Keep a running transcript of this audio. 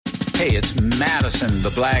Hey, it's Madison the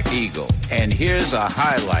Black Eagle, and here's a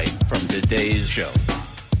highlight from today's show.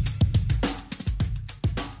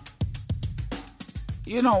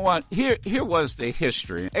 You know what? Here was the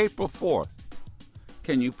history. April 4th.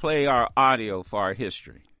 Can you play our audio for our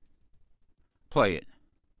history? Play it.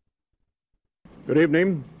 Good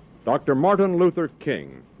evening. Dr. Martin Luther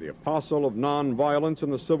King, the apostle of nonviolence in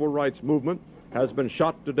the civil rights movement, has been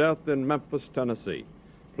shot to death in Memphis, Tennessee.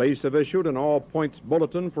 Police have issued an all-points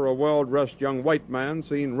bulletin for a well-dressed young white man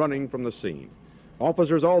seen running from the scene.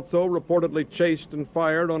 Officers also reportedly chased and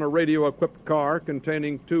fired on a radio-equipped car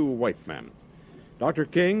containing 2 white men. Dr.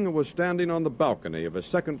 King was standing on the balcony of a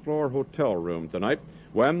second-floor hotel room tonight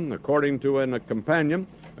when, according to a companion,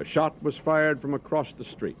 a shot was fired from across the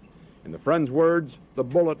street. In the friend's words, the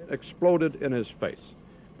bullet exploded in his face.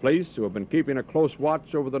 Police, who have been keeping a close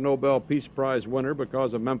watch over the Nobel Peace Prize winner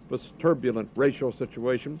because of Memphis' turbulent racial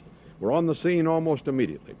situation, were on the scene almost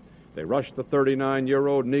immediately. They rushed the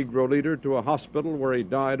 39-year-old Negro leader to a hospital where he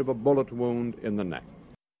died of a bullet wound in the neck.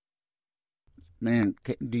 Man,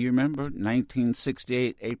 do you remember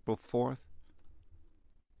 1968, April 4th?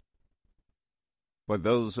 For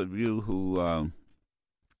those of you who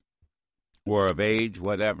were of age,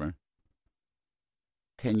 whatever,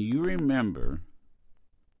 can you remember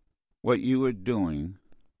what you were doing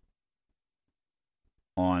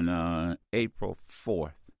on April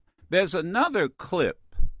 4th? There's another clip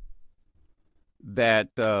that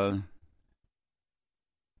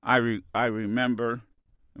I remember,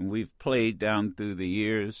 and we've played down through the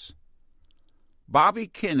years. Bobby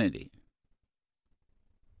Kennedy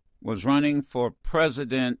was running for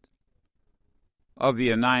president of the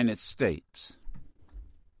United States.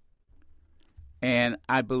 And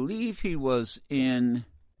I believe he was in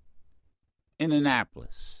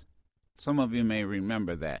Indianapolis. Some of you may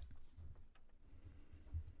remember that.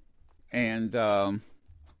 And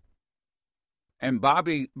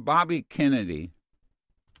Bobby Kennedy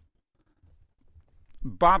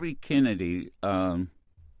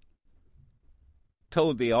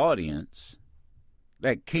told the audience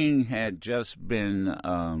that King had just been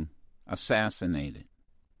assassinated.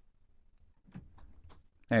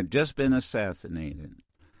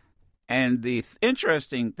 And the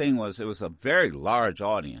interesting thing was it was a very large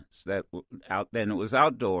audience that it was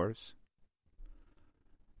outdoors.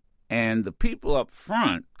 And the people up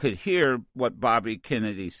front could hear what Bobby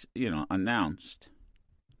Kennedy, announced.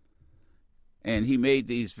 And he made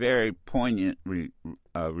these very poignant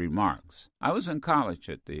remarks. I was in college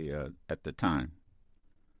at the time.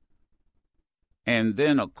 And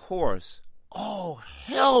then, of course,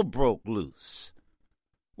 hell broke loose.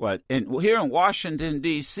 Here in Washington,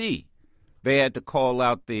 D.C., they had to call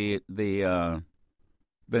out the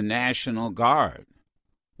National Guard.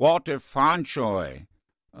 Walter Fauntroy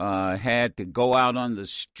had to go out on the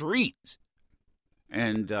streets,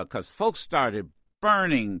 and because folks started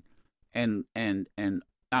burning, and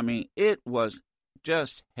I mean, it was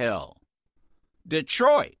just hell.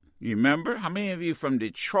 Detroit, you remember? How many of you from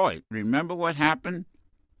Detroit remember what happened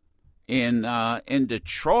in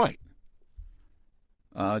Detroit?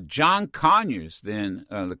 John Conyers, then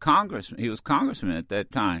the congressman, he was congressman at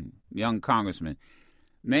that time, young congressman.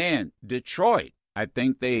 Man, Detroit, I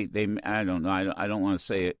think they I don't know, I don't want to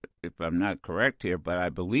say it if I'm not correct here, but I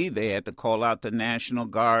believe they had to call out the National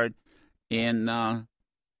Guard in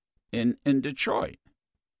Detroit.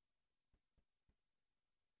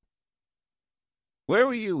 Where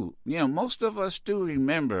were you? Most of us do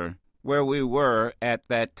remember where we were at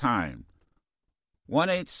that time.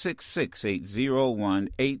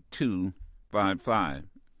 1-866-801-8255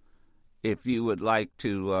 if you would like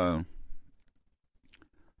to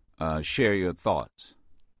share your thoughts.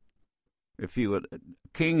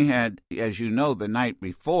 King had, as you know, the night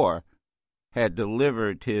before, had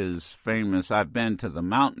delivered his famous "I've been to the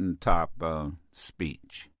mountaintop"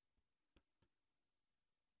 speech.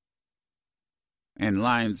 And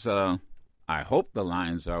lines, I hope the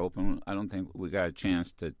lines are open. I don't think we got a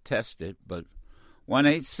chance to test it, but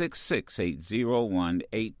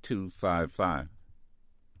 1-866-801-8255.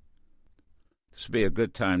 This would be a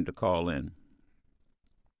good time to call in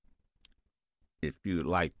if you'd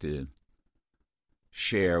like to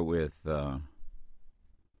share with the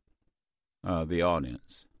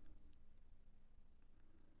audience.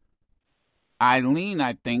 Eileen,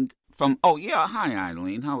 I think, hi,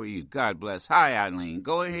 Eileen. How are you? God bless. Hi, Eileen.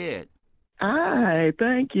 Go ahead. Hi,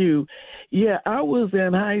 thank you. Yeah, I was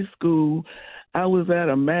in high school. I was at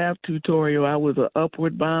a math tutorial. I was an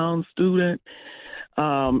Upward Bound student.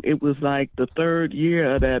 It was like the third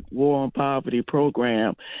year of that War on Poverty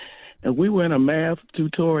program. And we were in a math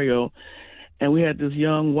tutorial, and we had this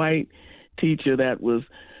young white teacher that was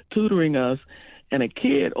tutoring us, and a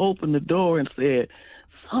kid opened the door and said,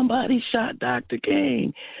 "Somebody shot Dr.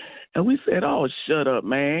 King." And we said, "Oh, shut up,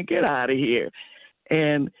 man. Get out of here."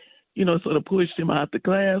 And, sort of pushed him out the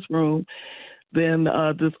classroom. Then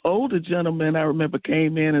this older gentleman, I remember,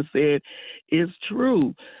 came in and said, "It's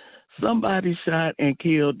true. Somebody shot and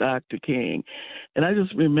killed Dr. King." And I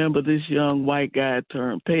just remember this young white guy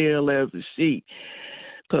turned pale as a sheet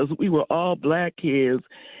because we were all black kids,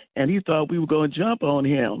 and he thought we were going to jump on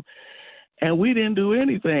him. And we didn't do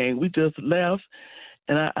anything. We just left.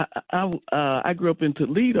 And I grew up in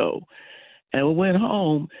Toledo, and we went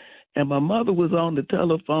home, and my mother was on the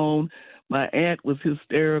telephone. My aunt was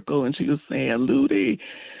hysterical, and she was saying,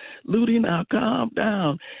 Ludy, now calm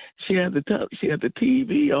down." She had the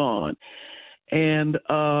TV on, and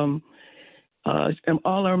all I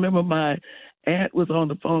remember, my aunt was on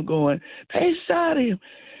the phone going, "They shot him,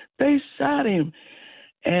 they shot him,"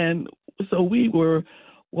 and so we were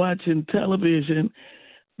watching television,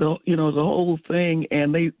 the whole thing,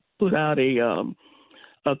 and they put out a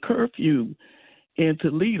curfew in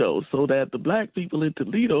Toledo so that the black people in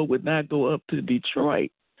Toledo would not go up to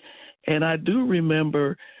Detroit. And I do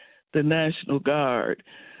remember the National Guard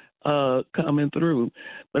coming through,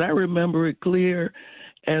 but I remember it clear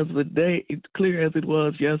as it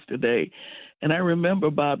was yesterday. And I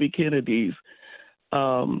remember Bobby Kennedy's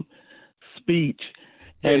speech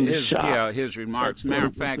and his remarks. Matter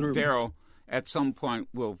of fact, Daryl, at some point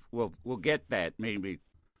we'll get that maybe.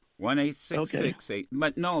 1-866-8.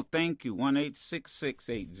 But no, thank you.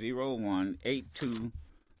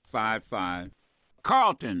 1-866-801-8255.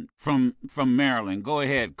 Carlton from Maryland. Go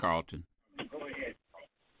ahead, Carlton.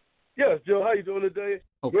 Yes, Joe. How you doing today?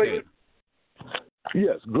 Okay. Great.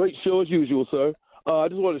 Yes, great show as usual, sir. I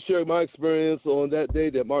just wanted to share my experience on that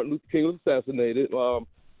day that Martin Luther King was assassinated. I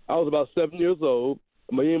was about 7 years old.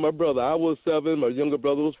 Me and my brother, I was 7. My younger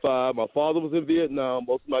brother was 5. My father was in Vietnam.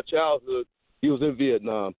 Most of my childhood, he was in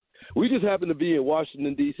Vietnam. We just happened to be in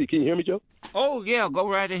Washington, D.C. Can you hear me, Joe? Oh, yeah. Go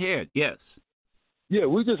right ahead. Yes. Yeah,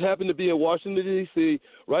 we just happened to be in Washington, D.C.,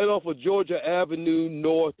 right off of Georgia Avenue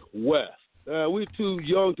Northwest. We were too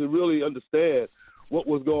young to really understand what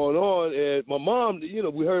was going on. And my mom,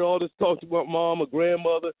 we heard all this talk about mom, my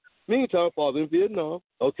grandmother. Meantime, father in Vietnam.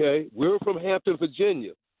 Okay, we were from Hampton,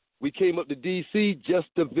 Virginia. We came up to D.C. just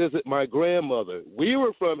to visit my grandmother. We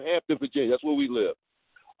were from Hampton, Virginia. That's where we lived.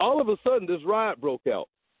 All of a sudden, this riot broke out.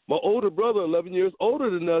 My older brother, 11 years older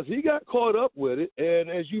than us, he got caught up with it. And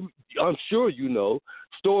as I'm sure you know,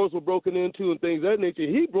 stores were broken into and things of that nature.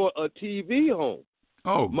 He brought a TV home.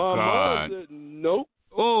 Oh, my God. mom said, nope.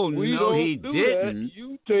 Oh, no, he didn't. That.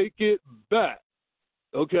 You take it back.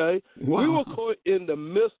 Okay? Wow. We were caught in the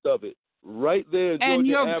midst of it right there in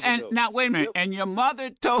Georgia Avenue. And now, wait a minute. Yep. And your mother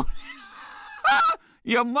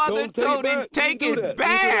told him, take it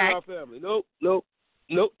back. Our family. Nope.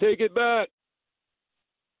 Take it back.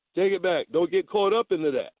 Take it back. Don't get caught up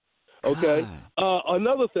into that. Okay?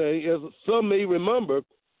 Another thing is, some may remember,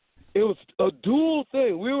 it was a dual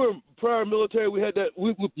thing. We were prior military. We had that.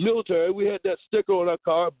 We had that sticker on our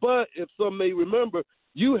car. But if some may remember,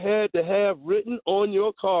 you had to have written on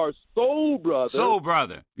your car, "Soul Brother." Soul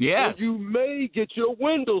Brother. Yes. Or you may get your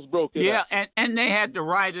windows broken. Yeah, and they had to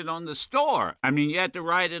write it on the store. I mean, you had to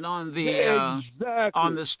write it on the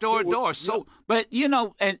on the store door. So, but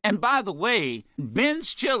and by the way,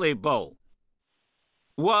 Ben's Chili Bowl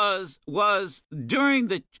was during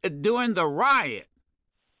the riot.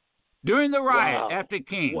 During the riot after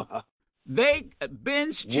King,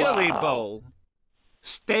 Ben's Chili Bowl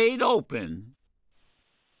stayed open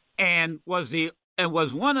and was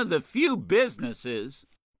one of the few businesses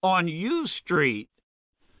on U Street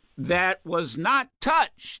that was not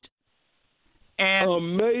touched. And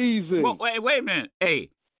amazing. Well, wait a minute. Hey,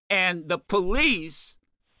 and the police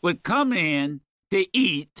would come in to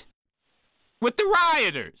eat with the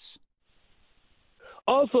rioters.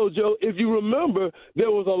 Also, Joe, if you remember, there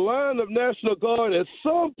was a line of National Guard at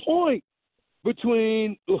some point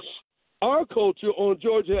between our culture on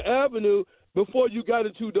Georgia Avenue before you got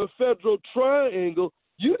into the Federal Triangle.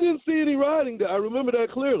 You didn't see any rioting there. I remember that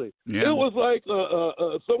clearly. Yeah. It was like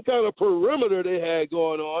some kind of perimeter they had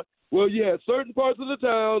going on. Well, you had certain parts of the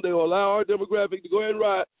town, they will allow our demographic to go ahead and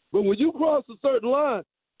riot. But when you cross a certain line,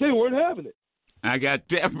 they weren't having it. I got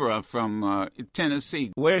Deborah from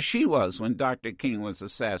Tennessee, where she was when Dr. King was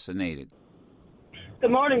assassinated. Good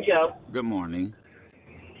morning, Joe. Good morning.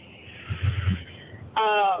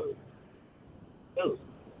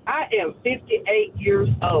 I am 58 years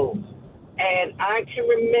old, and I can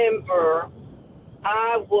remember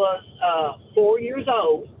I was 4 years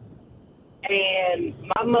old, and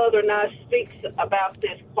my mother and I speak about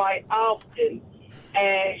this quite often.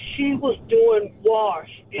 and she was doing wash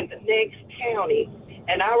in the next county.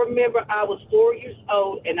 And I remember I was 4 years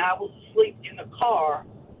old, and I was asleep in the car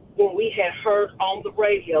when we had heard on the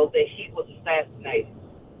radio that he was assassinated.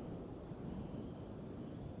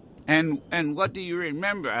 And what do you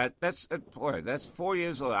remember? That's 4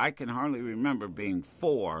 years old. I can hardly remember being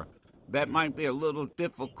 4. That might be a little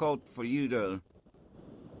difficult for you to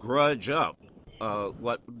grudge up.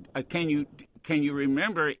 Can you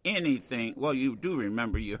remember anything? Well, you do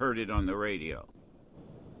remember you heard it on the radio.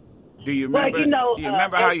 Do you remember? Well, do you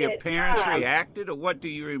remember how your parents time, reacted, or what do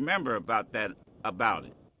you remember about it?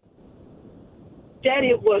 That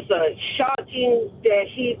it was shocking that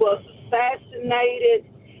he was assassinated,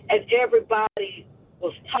 and everybody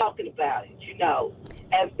was talking about it,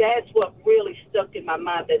 and that's what really stuck in my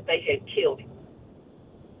mind, that they had killed him.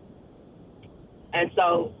 And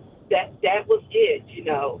so that was it,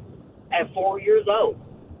 at 4 years old.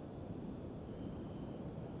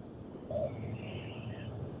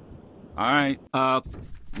 All right,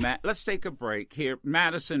 Matt, let's take a break here.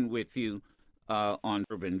 Madison with you on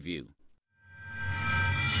Urban View.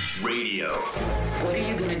 Radio. What are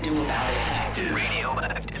you going to do about it? Active.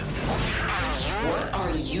 Radioactive. What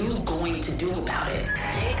are you going to do about it?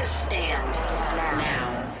 Take a stand.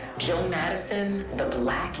 Now, Joe Madison, the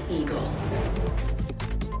Black Eagle.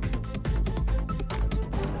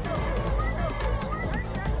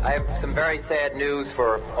 I have some very sad news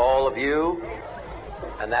for all of you,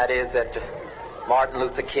 and that is that Martin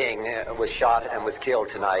Luther King was shot and was killed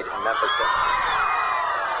tonight in Memphis.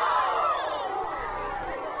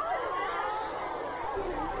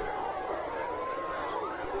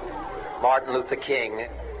 Martin Luther King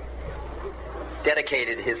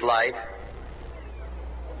dedicated his life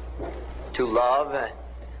to love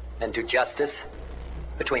and to justice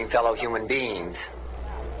between fellow human beings.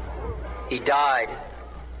 He died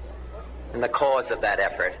in the cause of that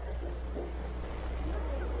effort.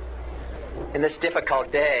 In this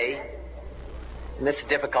difficult day, in this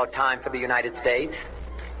difficult time for the United States,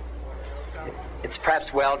 it's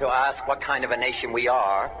perhaps well to ask what kind of a nation we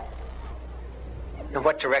are and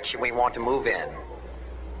what direction we want to move in.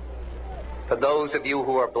 For those of you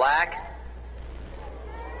who are black,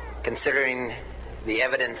 considering the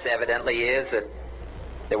evidence evidently is that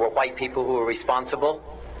there were white people who were responsible,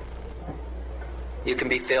 you can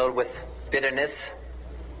be filled with bitterness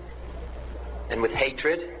and with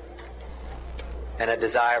hatred and a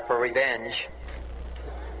desire for revenge.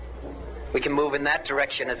 We can move in that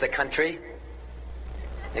direction as a country,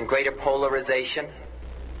 in greater polarization,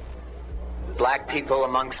 black people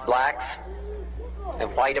amongst blacks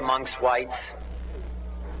and white amongst whites,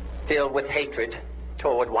 filled with hatred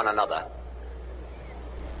toward one another.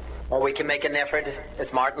 Or we can make an effort,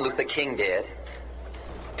 as Martin Luther King did,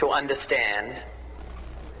 to understand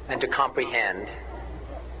and to comprehend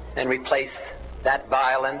and replace that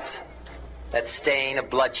violence, that stain of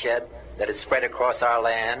bloodshed that is spread across our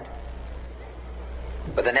land,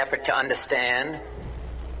 with an effort to understand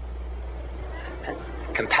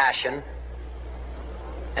compassion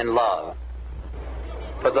and love.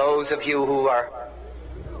 For those of you who are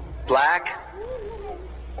black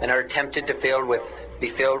and are tempted to be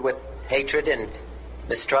filled with hatred and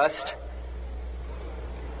mistrust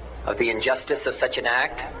of the injustice of such an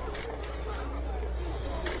act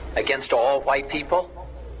against all white people,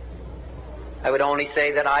 I would only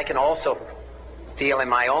say that I can also feel in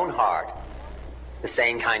my own heart the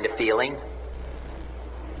same kind of feeling.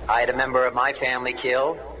 I had a member of my family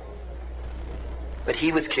killed, but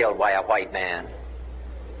he was killed by a white man.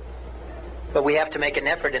 But we have to make an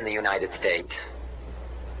effort in the United States.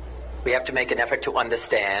 We have to make an effort to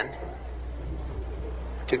understand,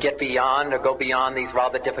 to get beyond or go beyond these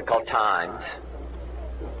rather difficult times.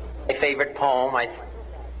 My favorite poem,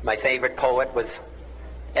 my favorite poet was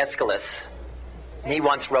Aeschylus. He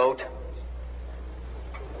once wrote,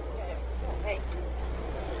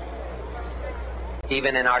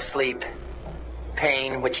 "Even in our sleep,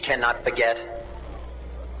 pain which cannot forget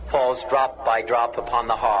falls drop by drop upon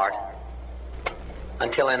the heart,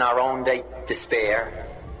 until in our own despair,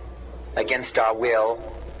 against our will,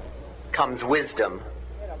 comes wisdom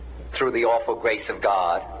through the awful grace of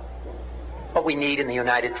God." What we need in the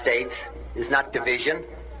United States is not division.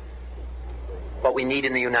 What we need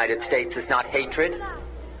in the United States is not hatred.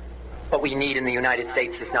 What we need in the United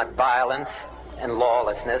States is not violence and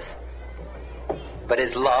lawlessness, but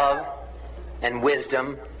is love and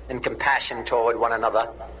wisdom and compassion toward one another,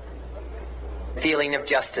 feeling of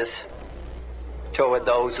justice toward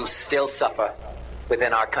those who still suffer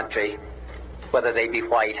within our country, whether they be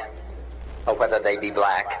white or whether they be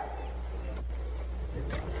black.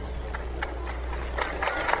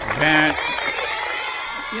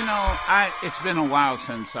 It's been a while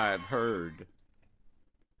since I've heard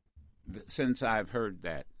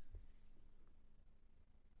that.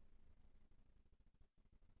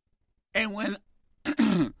 And when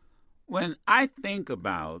when I think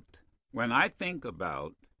about what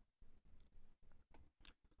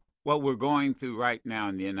we're going through right now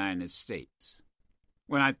in the United States,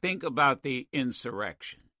 when I think about the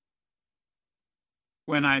insurrection,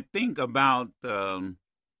 when I think about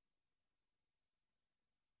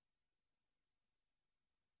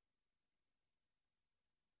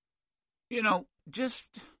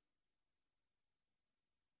just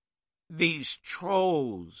these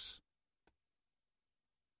trolls,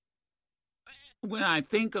 when I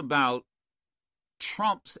think about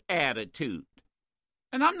Trump's attitude,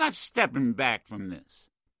 and I'm not stepping back from this,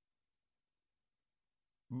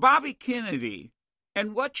 Bobby Kennedy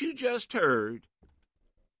and what you just heard,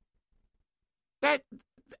 that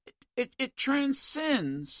it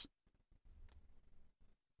transcends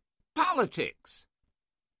politics.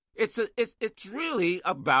 It's really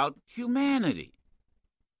about humanity.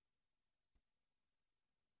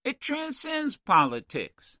 It transcends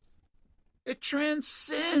politics. It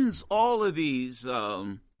transcends all of these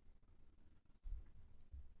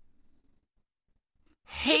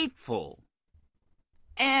hateful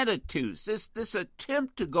attitudes, this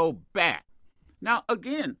attempt to go back. Now,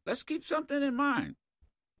 again, let's keep something in mind.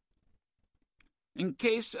 In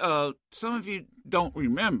case some of you don't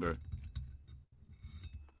remember,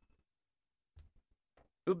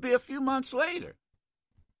 it would be a few months later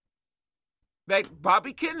that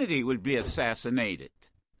Bobby Kennedy would be assassinated.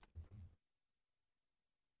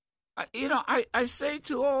 I say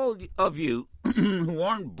to all of you who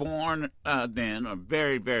weren't born then, or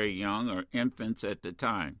very, very young, or infants at the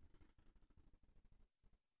time,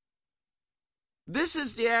 this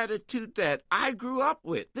is the attitude that I grew up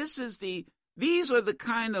with. These are the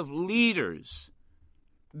kind of leaders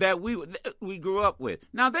that we grew up with.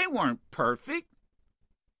 Now, they weren't perfect.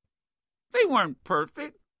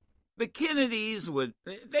 The Kennedys would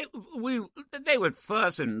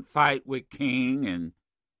fuss and fight with King,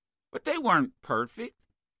 but they weren't perfect.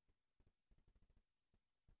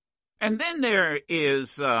 And then there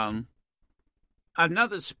is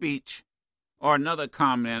another speech or another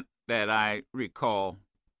comment that I recall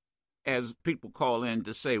as people call in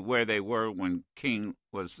to say where they were when King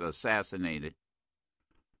was assassinated.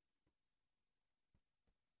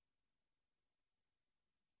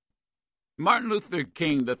 Martin Luther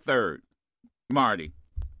King III, Marty,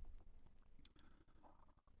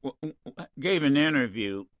 gave an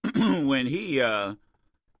interview when he,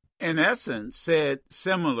 in essence, said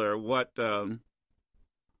similar what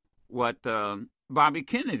Bobby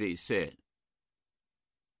Kennedy said.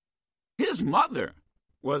 His mother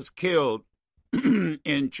was killed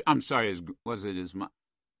his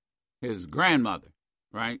grandmother,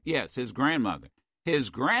 right? Yes, his grandmother. His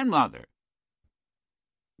grandmother,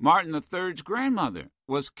 Martin III's grandmother,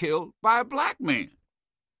 was killed by a black man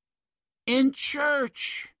in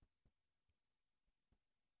church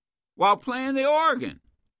while playing the organ.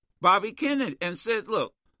 Bobby Kennedy, and said,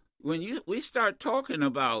 look, when we start talking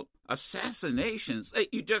about assassinations,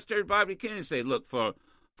 you just heard Bobby Kennedy say, look, for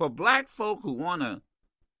black folk who want to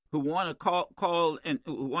call and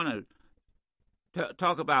who want to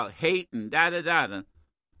talk about hate and da-da-da,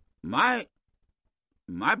 my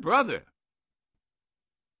brother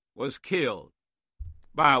was killed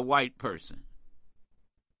by a white person.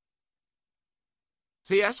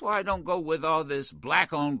 See, that's why I don't go with all this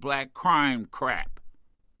black-on-black crime crap.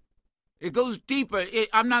 It goes deeper.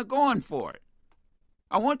 I'm not going for it.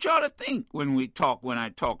 I want y'all to think when I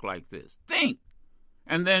talk like this. Think.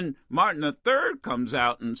 And then Martin III comes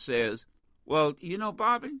out and says, well,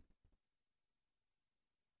 Bobby,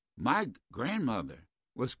 my grandmother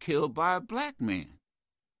was killed by a black man.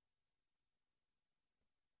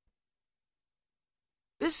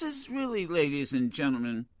 This is really, ladies and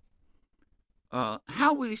gentlemen,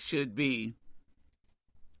 how we should be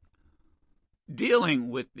dealing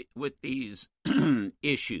with these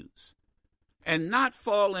issues, and not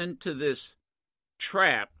fall into this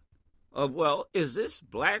trap of, well, is this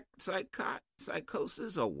black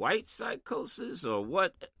psychosis or white psychosis or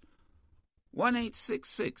what?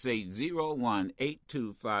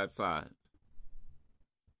 1-866-801-8255.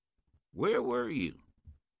 Where were you?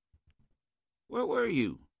 Where were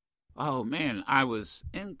you? Oh man, I was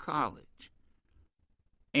in college.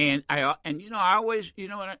 And I always,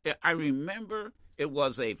 I remember it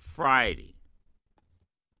was a Friday.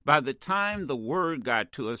 By the time the word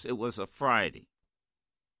got to us, it was a Friday.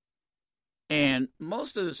 And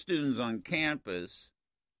most of the students on campus,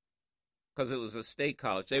 because it was a state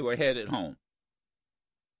college, they were headed home.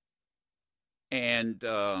 And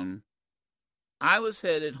I was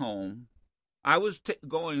headed home. I was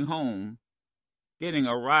going home, getting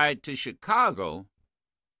a ride to Chicago,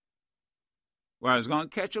 where I was going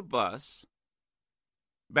to catch a bus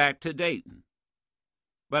back to Dayton.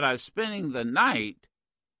 But I was spending the night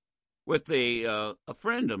with a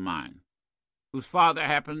friend of mine whose father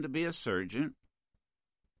happened to be a surgeon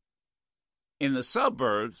in the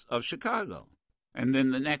suburbs of Chicago. And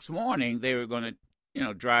then the next morning, they were going to,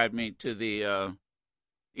 drive me to the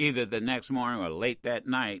either the next morning or late that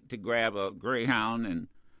night to grab a Greyhound and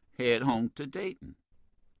head home to Dayton.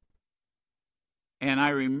 And I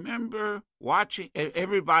remember watching,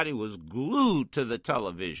 everybody was glued to the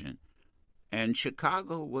television, and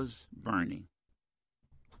Chicago was burning.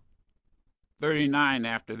 39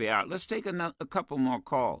 after the hour. Let's take a couple more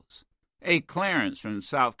calls. Hey, Clarence from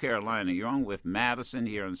South Carolina, you're on with Madison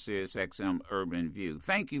here on Sirius XM Urban View.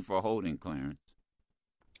 Thank you for holding, Clarence.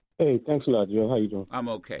 Hey, thanks a lot, Joe. How you doing? I'm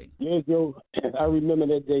okay. Yeah, Joe, I remember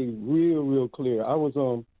that day real clear. I was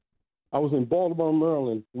in Baltimore,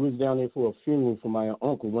 Maryland. We was down there for a funeral for my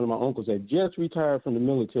uncle. One of my uncles had just retired from the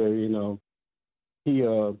military, and he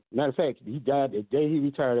matter of fact, he died the day he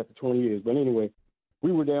retired after 20 years. But anyway,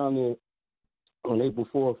 we were down there on April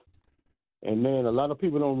 4th, and man, a lot of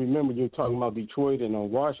people don't remember. You're talking about Detroit and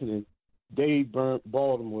Washington. They burnt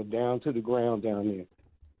Baltimore down to the ground down there.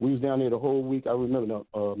 We was down there the whole week. I remember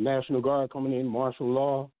the National Guard coming in, martial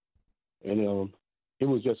law, and it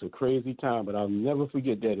was just a crazy time. But I'll never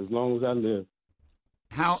forget that as long as I live.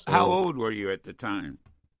 How old were you at the time?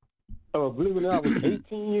 Believe it or not, I was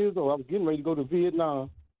 18 years old. I was getting ready to go to Vietnam,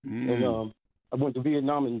 and I went to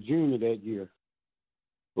Vietnam in June of that year.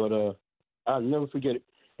 But I'll never forget it.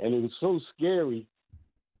 And it was so scary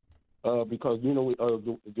because,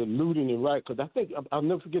 the looting and riot. Because I think, I'll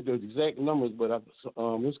never forget the exact numbers, but it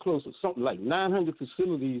was close to something like 900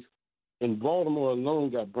 facilities in Baltimore alone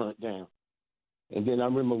got burnt down. And then I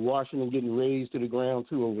remember Washington getting razed to the ground,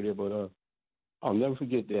 too, over there. But I'll never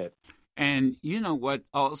forget that. And you know what?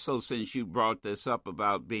 Also, since you brought this up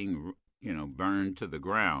about being, burned to the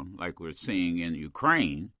ground, like we're seeing in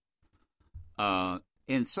Ukraine,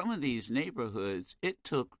 in some of these neighborhoods, it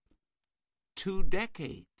took 2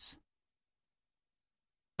 decades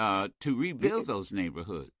to rebuild those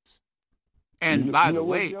neighborhoods. And by the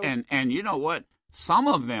way, and you know what? Some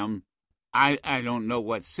of them, I don't know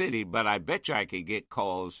what city, but I bet you I could get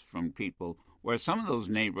calls from people where some of those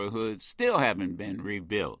neighborhoods still haven't been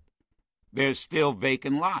rebuilt. There's still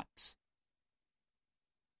vacant lots.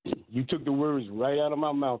 You took the words right out of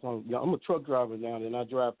my mouth. I'm a truck driver now, and I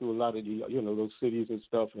drive through a lot of the, those cities and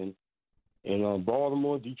stuff, and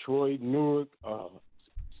Baltimore, Detroit, Newark,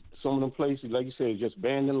 some of them places, like you said, just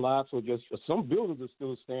abandoned lots or just some buildings are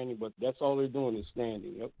still standing, but that's all they're doing is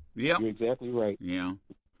standing. Yep. You're exactly right. Yeah.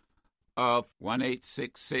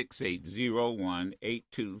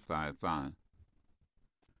 1-866-801-8255.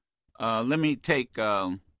 Let me take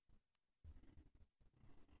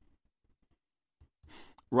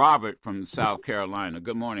Robert from South Carolina.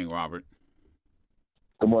 Good morning, Robert.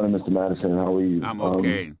 Good morning, Mr. Madison. How are you? I'm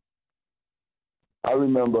okay. I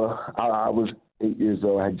remember I was 8 years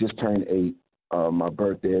old. I had just turned 8. My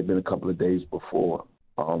birthday had been a couple of days before.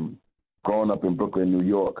 Growing up in Brooklyn, New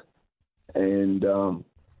York. And I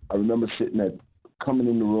remember coming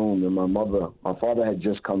in the room, and my father had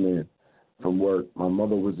just come in from work. My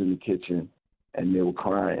mother was in the kitchen, and they were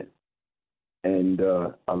crying. And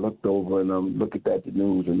I looked over and looked at the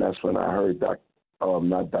news, and that's when I heard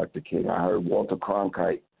not Dr. King. I heard Walter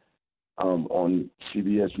Cronkite on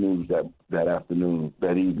CBS News that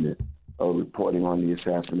evening, reporting on the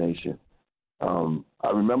assassination.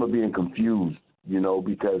 I remember being confused,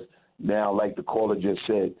 because now, like the caller just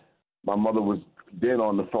said, my mother was then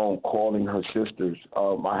on the phone calling her sisters.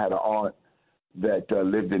 I had an aunt that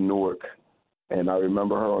lived in Newark, and I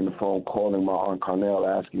remember her on the phone calling my Aunt Carnell,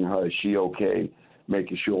 asking her, is she okay,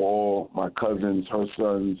 making sure all my cousins, her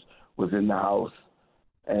sons, was in the house.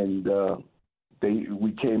 And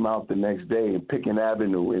we came out the next day, and Pickens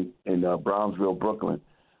Avenue in Brownsville, Brooklyn,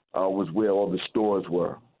 was where all the stores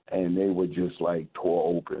were, and they were just like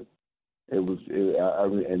tore open. And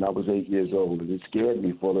I was 8 years old, and it scared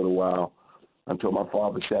me for a little while until my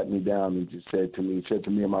father sat me down and just said to me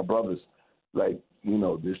and my brothers, like,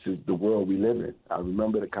 this is the world we live in. I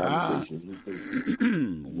remember the conversation.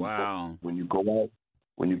 Wow. When you go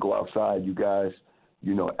outside, you guys,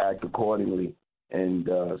 act accordingly and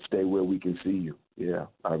stay where we can see you. Yeah,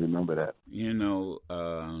 I remember that.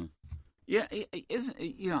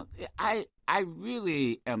 I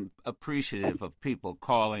really am appreciative of people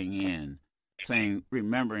calling in, saying,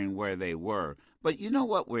 remembering where they were. But you know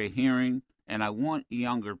what we're hearing? and I want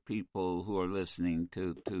younger people who are listening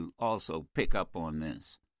to also pick up on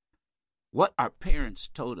this. What our parents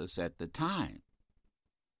told us at the time,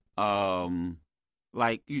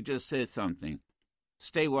 like you just said something,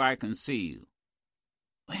 stay where I can see you.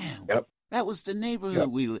 Man, Yep. that was the neighborhood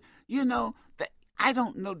we live. You know, I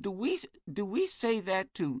don't know. Do we say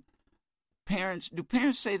that to parents? Do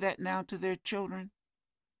parents say that now to their children?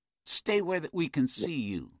 Stay where we can see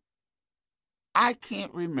you. I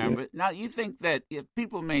can't remember. Now you think that if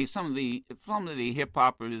people may, some of the hip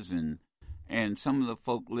hoppers and some of the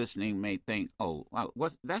folk listening may think, oh,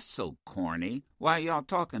 that's so corny. Why are y'all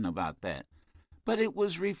talking about that? But it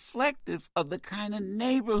was reflective of the kind of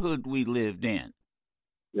neighborhood we lived in.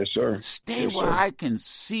 Yes, sir. Stay where I can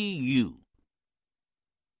see you.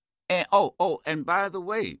 And and by the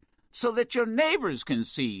way, so that your neighbors can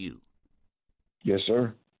see you. Yes,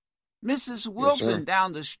 sir. Mrs. Wilson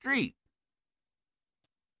down the street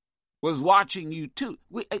was watching you too.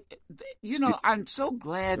 I'm so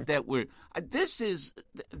glad that this is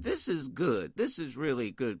good. This is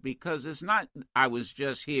really good because it's not I was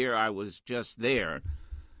just here, I was just there.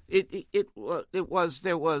 There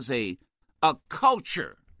was a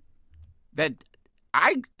culture that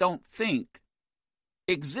I don't think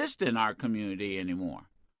exists in our community anymore.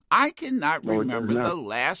 I cannot remember the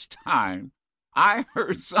last time I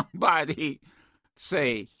heard somebody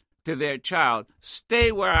say to their child,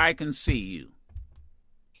 stay where I can see you.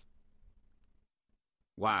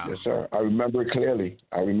 Wow. Yes, sir. I remember it clearly.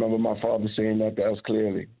 I remember my father saying that was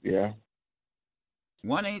clearly. Yeah.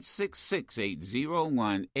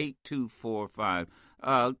 1-866-801-8245.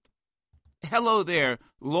 Hello there,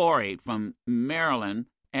 Lori from Maryland.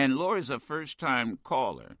 And Lori's a first-time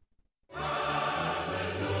caller.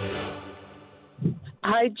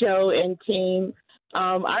 Hi, Joe and team.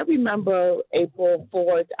 I remember April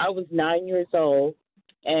 4th. I was 9 years old,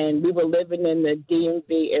 and we were living in the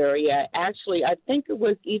DMV area. Actually, I think it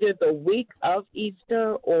was either the week of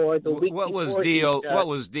Easter or the week before Easter. What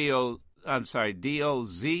was DO? I'm sorry,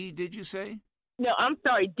 DOZ, did you say? No, I'm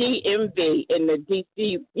sorry, DMV in the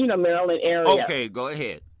D.C., Maryland area. Okay, go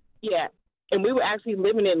ahead. Yeah, and we were actually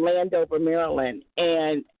living in Landover, Maryland,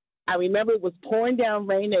 and I remember it was pouring down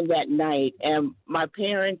raining that night, and my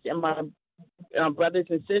parents and my brothers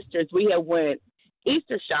and sisters, we had went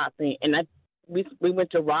Easter shopping, and we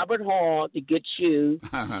went to Robert Hall to get shoes,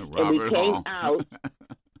 and we came out.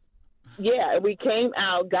 Yeah, we came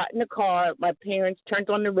out, got in the car. My parents turned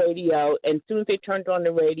on the radio, and as soon as they turned on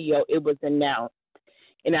the radio, it was announced.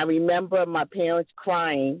 And I remember my parents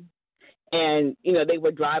crying, and, they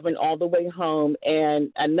were driving all the way home.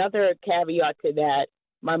 And another caveat to that,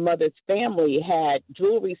 my mother's family had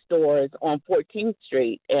jewelry stores on 14th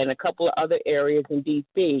Street and a couple of other areas in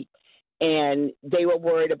D.C., and they were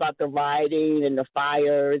worried about the rioting and the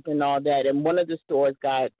fires and all that, and one of the stores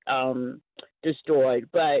got destroyed.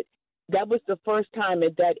 But that was the first time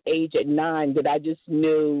at that age at 9 that I just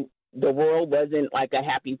knew the world wasn't like a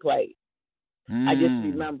happy place. I just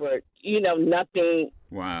remember, nothing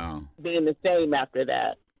being the same after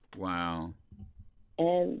that. Wow.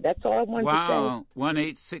 And that's all I wanted to say.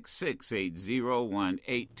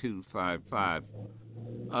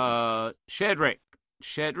 1-866-801-8255. Shedrick,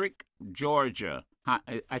 Georgia.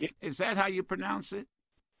 Is that how you pronounce it?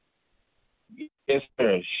 Yes,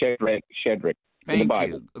 sir. Shedrick. Thank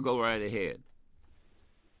you. Go right ahead.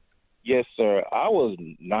 Yes, sir. I was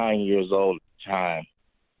 9 years old at the time,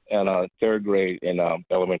 in third grade in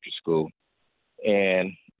elementary school.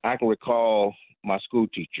 And I can recall my school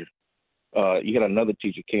teacher. You had another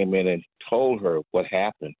teacher came in and told her what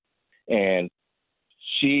happened. And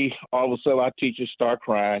all of a sudden, our teacher started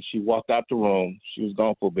crying. She walked out the room. She was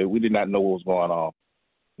gone for a bit. We did not know what was going on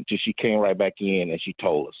until she came right back in and she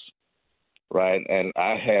told us. Right. And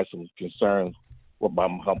I had some concerns what my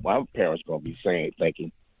parents going to be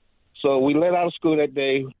thinking. So we let out of school that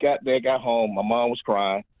day, got there, got home. My mom was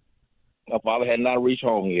crying. My father had not reached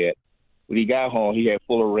home yet. When he got home, he had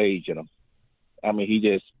full of rage in him. I mean, he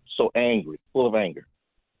just so angry, full of anger.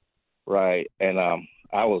 Right. And I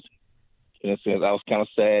was, in a sense, I was kind of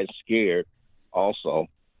sad, scared also.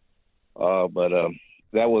 But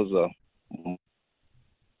that was,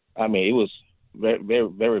 it was very, very,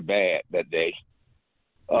 very bad that day.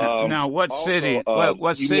 Now, what city?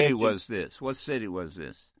 What city was this? What city was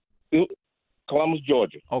this? Columbus,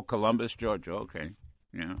 Georgia. Oh, Columbus, Georgia. Okay,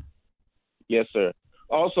 yeah. Yes, sir.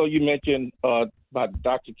 Also, you mentioned about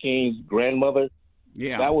Dr. King's grandmother.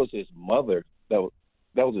 Yeah, that was his mother. That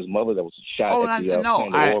was his mother that was shot.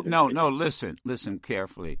 No. Listen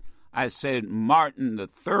carefully. I said Martin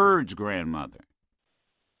III's grandmother.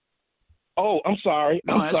 Oh, I'm sorry.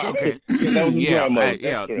 No, that's okay. Yeah, that was his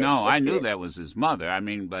grandmother. I knew that was his mother. I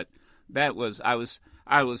mean, but that was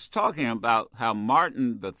I was talking about how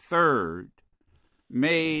Martin III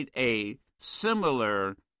made a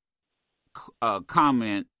similar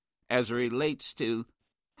comment as it relates to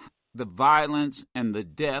the violence and the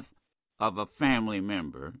death of a family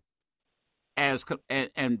member,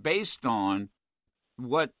 and based on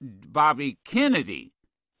what Bobby Kennedy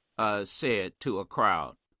said to a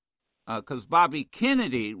crowd. Because Bobby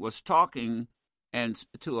Kennedy was talking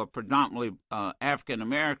to a predominantly African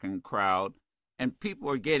American crowd, and people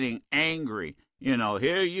were getting angry.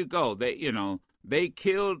 Here you go. They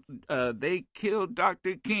killed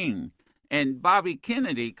Dr. King, and Bobby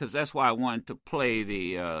Kennedy. Because that's why I wanted to play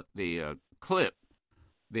the clip,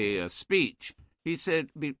 the speech. He said,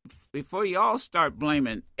 before you all start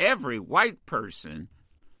blaming every white person,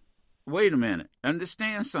 wait a minute,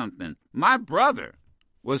 understand something. My brother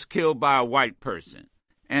was killed by a white person.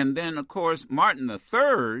 And then, of course, Martin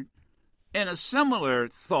III, in a similar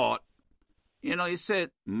thought, he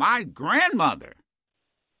said, my grandmother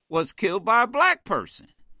was killed by a black person.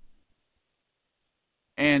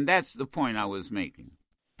 And that's the point I was making.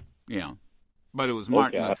 Yeah. But it was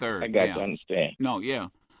Martin III. I got to understand. No, yeah.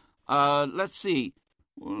 Let's see.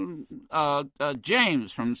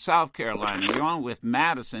 James from South Carolina. You're on with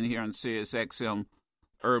Madison here on SiriusXM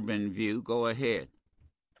Urban View. Go ahead.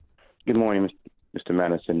 Good morning, Mr.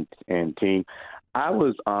 Madison and team.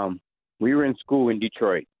 We were in school in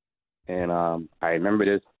Detroit, and I remember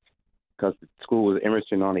this because the school was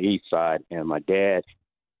Emerson on the east side, and my dad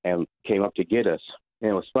came up to get us. And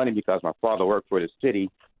it was funny because my father worked for the city.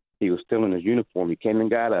 He was still in his uniform. He came and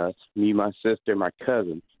got us, me, my sister, my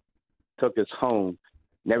cousin, took us home,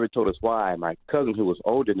 never told us why. My cousin, who was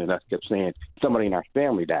older than us, kept saying somebody in our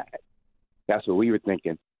family died. That's what we were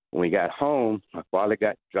thinking. When we got home, my father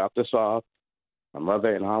dropped us off. My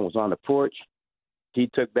mother-in-law was on the porch. He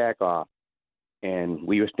took back off, and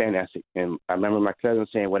we were standing there. And I remember my cousin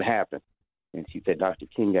saying, what happened? And she said, Dr.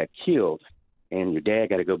 King got killed, and your dad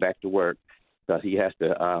got to go back to work because he has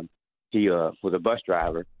to he was a bus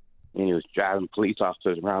driver, and he was driving police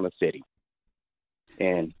officers around the city.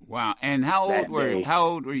 And wow. And how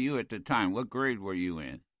old were you at the time? What grade were you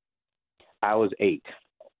in? I was 8.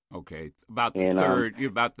 Okay, about the third. You're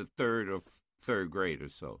about the third or third grade or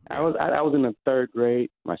so. Yeah. I was in the 3rd grade.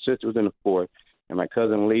 My sister was in the 4th, and my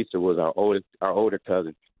cousin Lisa was our older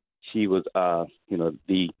cousin. She was,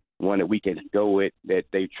 the one that we can go with, that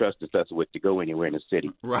they trusted us with to go anywhere in the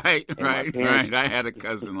city. Right. I had a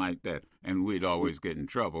cousin like that, and we'd always get in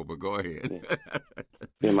trouble. But go ahead.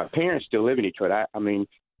 Yeah, my parents still live in Detroit. I mean,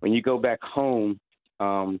 when you go back home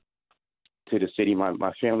to the city,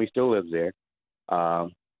 my family still lives there.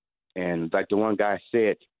 And like the one guy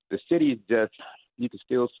said, the city is just, you can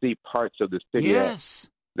still see parts of the city. Yes.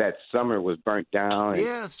 That summer was burnt down. And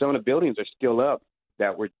yes. Some of the buildings are still up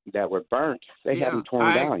that were burnt. They haven't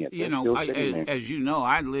torn down yet. As you know,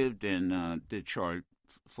 I lived in Detroit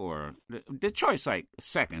Detroit's like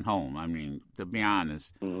second home. I mean, to be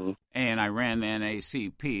honest. Mm-hmm. And I ran the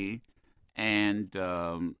NAACP and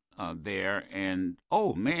there, and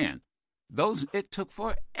oh man, it took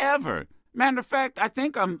forever. Matter of fact, I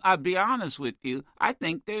think I'll be honest with you. I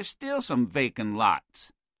think there's still some vacant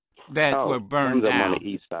lots that were burned down on the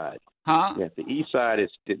east side. Huh? Yeah, the east side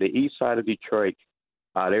of Detroit.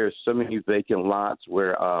 There's so many vacant lots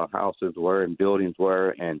where houses were and buildings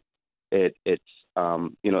were, and it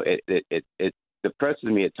depresses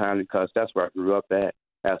me at times because that's where I grew up at.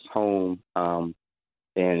 That's home.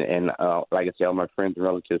 And like I said, all my friends and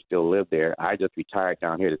relatives still live there. I just retired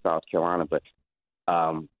down here to South Carolina, but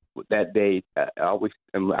that day, I was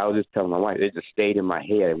just telling my wife, it just stayed in my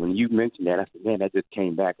head. And when you mentioned that, I said, man, that just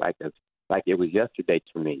came back like it was yesterday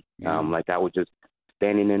to me. Yeah. Like I was just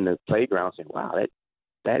standing in the playground saying, wow,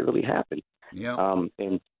 that really happened. Yeah.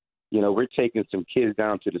 And, we're taking some kids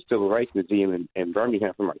down to the Civil Rights Museum in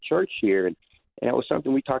Birmingham from our church here. And that was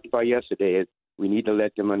something we talked about yesterday, is we need to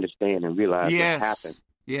let them understand and realize what happened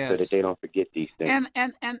so that they don't forget these things.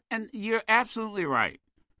 And you're absolutely right.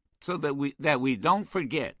 So that we don't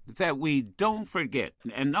forget.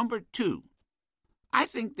 And number 2, I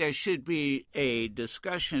think there should be a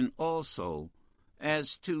discussion also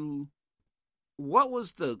as to what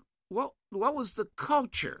was the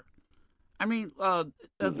culture. I mean, of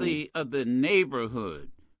the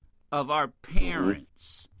neighborhood, of our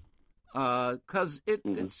parents, because it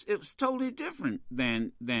was totally different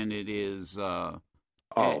than it is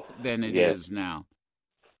is now.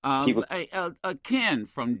 Ken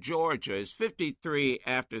from Georgia is 53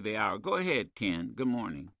 after the hour. Go ahead, Ken. Good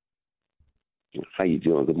morning. How you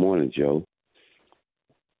doing? Good morning, Joe.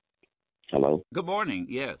 Hello? Good morning,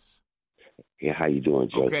 yes. Yeah, how you doing,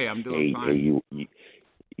 Joe? Okay, I'm doing fine. Hey,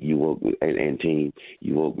 you woke me, and team,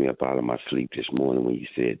 you woke me up out of my sleep this morning when you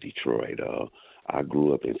said Detroit. I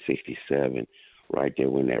grew up in 67, right there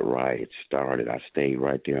when that riot started. I stayed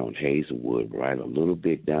right there on Hazelwood, right a little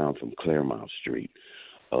bit down from Claremont Street.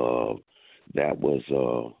 That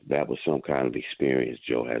was some kind of experience,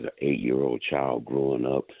 Joe, as an 8-year-old child growing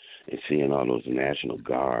up and seeing all those National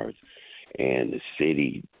Guards and the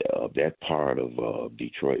city, that part of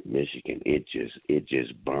Detroit, Michigan. It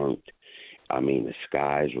just burnt. I mean, the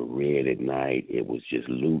skies were red at night. It was just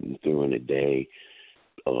looting during the day.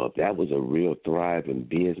 That was a real thriving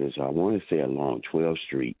business. I want to say along 12th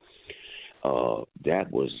Street.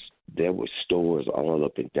 There were stores all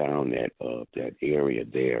up and down that area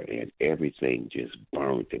there, and everything just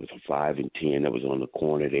burnt. There was a 5 and 10 that was on the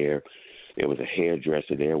corner there. There was a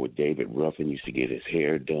hairdresser there where David Ruffin used to get his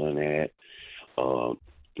hair done at.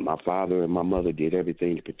 My father and my mother did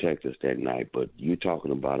everything to protect us that night, but you're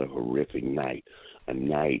talking about a horrific night, a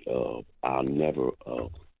night a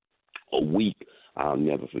week I'll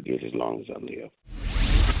never forget as long as I live.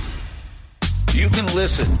 You can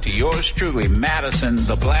listen to yours truly, Madison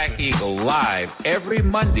the Black Eagle, live every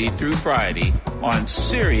Monday through Friday on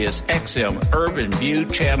Sirius XM Urban View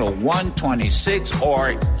Channel 126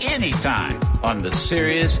 or anytime on the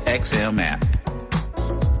Sirius XM app.